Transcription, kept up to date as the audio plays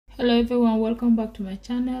Hello everyone, welcome back to my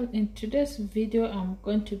channel. In today's video I'm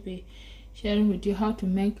going to be sharing with you how to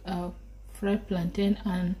make a fried plantain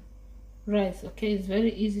and rice. Okay, it's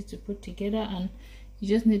very easy to put together and you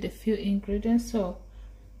just need a few ingredients. So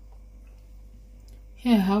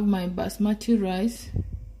here I have my basmati rice,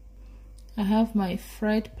 I have my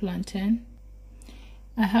fried plantain,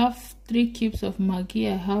 I have 3 cubes of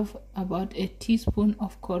Maggi, I have about a teaspoon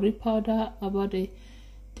of curry powder, about a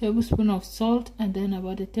tablespoon of salt, and then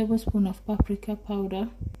about a tablespoon of paprika powder,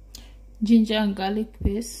 ginger and garlic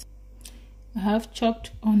paste. I have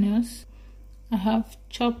chopped onions, I have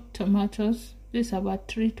chopped tomatoes, this is about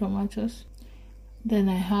 3 tomatoes, then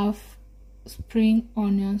I have spring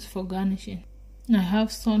onions for garnishing. I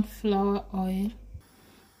have sunflower oil.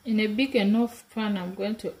 In a big enough pan I'm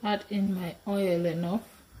going to add in my oil enough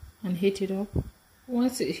and heat it up.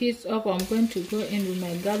 Once it heats up, I'm going to go in with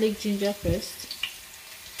my garlic ginger paste.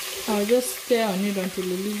 I'll just stir on it until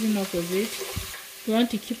it loosens up a bit. You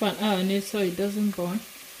want to keep an eye on it so it doesn't burn.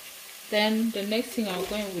 Then the next thing I'll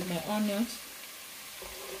go in with my onions.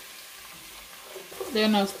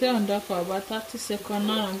 Then I'll stir on that for about 30 seconds.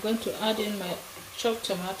 Now I'm going to add in my chopped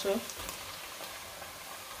tomato.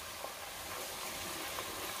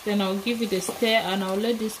 Then I'll give it a stir and I'll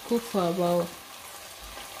let this cook for about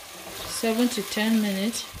 7 to 10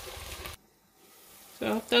 minutes.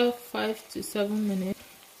 So after 5 to 7 minutes,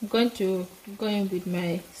 I'm going to go in with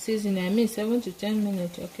my seasoning. I mean 7 to 10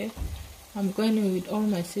 minutes, okay? I'm going in with all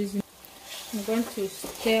my seasoning. I'm going to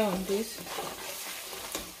stir on this.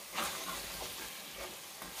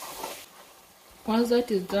 Once that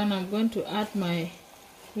is done, I'm going to add my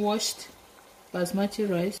washed basmati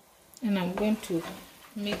rice and I'm going to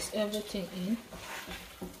mix everything in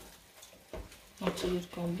until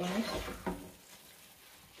it combines.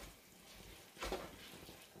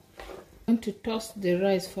 I'm going to toss the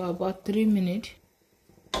rice for about 3 minutes.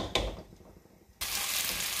 So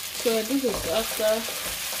this is after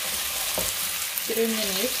 3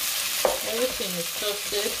 minutes. Everything is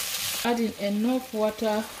toasted. Adding enough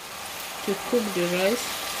water to cook the rice.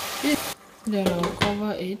 Then I'll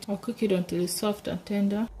cover it. I'll cook it until it's soft and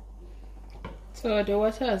tender. So the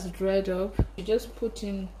water has dried up. You just put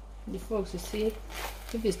in the fork to see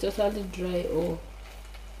if it's totally dry or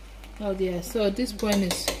not there. So at this point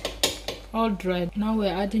is all dried. Now we're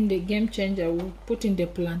adding the game changer. We'll put in the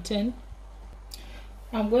plantain.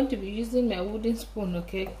 I'm going to be using my wooden spoon,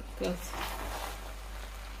 okay, because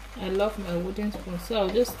I love my wooden spoon. So I'll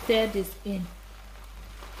just stir this in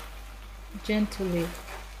gently.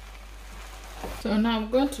 So now I'm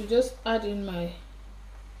going to just add in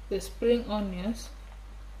the spring onions.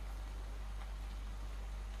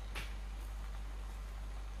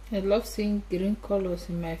 I love seeing green colors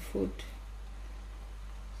in my food.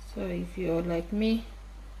 So if you're like me,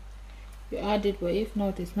 you add it, but if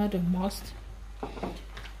not, it's not a must.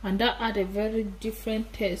 And that add a very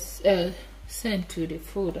different taste, scent to the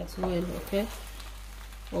food as well, okay?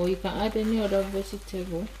 Or you can add any other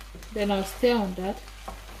vegetable. Then I'll stir on that.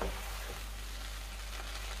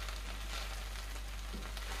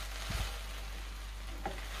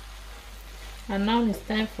 And now it's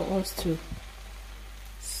time for us to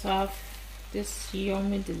serve this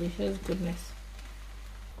yummy, delicious goodness.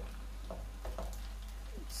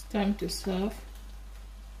 It's time to serve.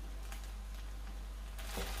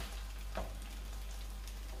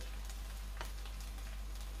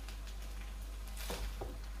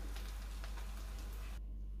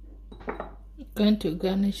 I'm going to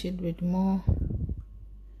garnish it with more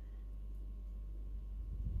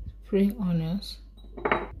spring onions.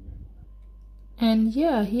 And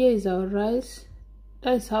yeah, here is our rice.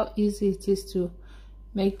 That is how easy it is to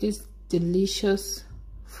make this delicious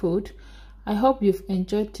food. I hope you've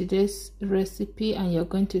enjoyed today's recipe and you're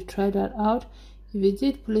going to try that out. If you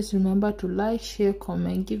did, please remember to like, share,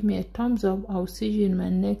 comment, give me a thumbs up. I'll see you in my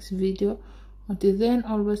next video. Until then,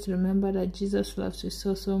 always remember that Jesus loves you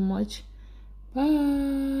so much.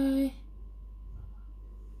 Bye.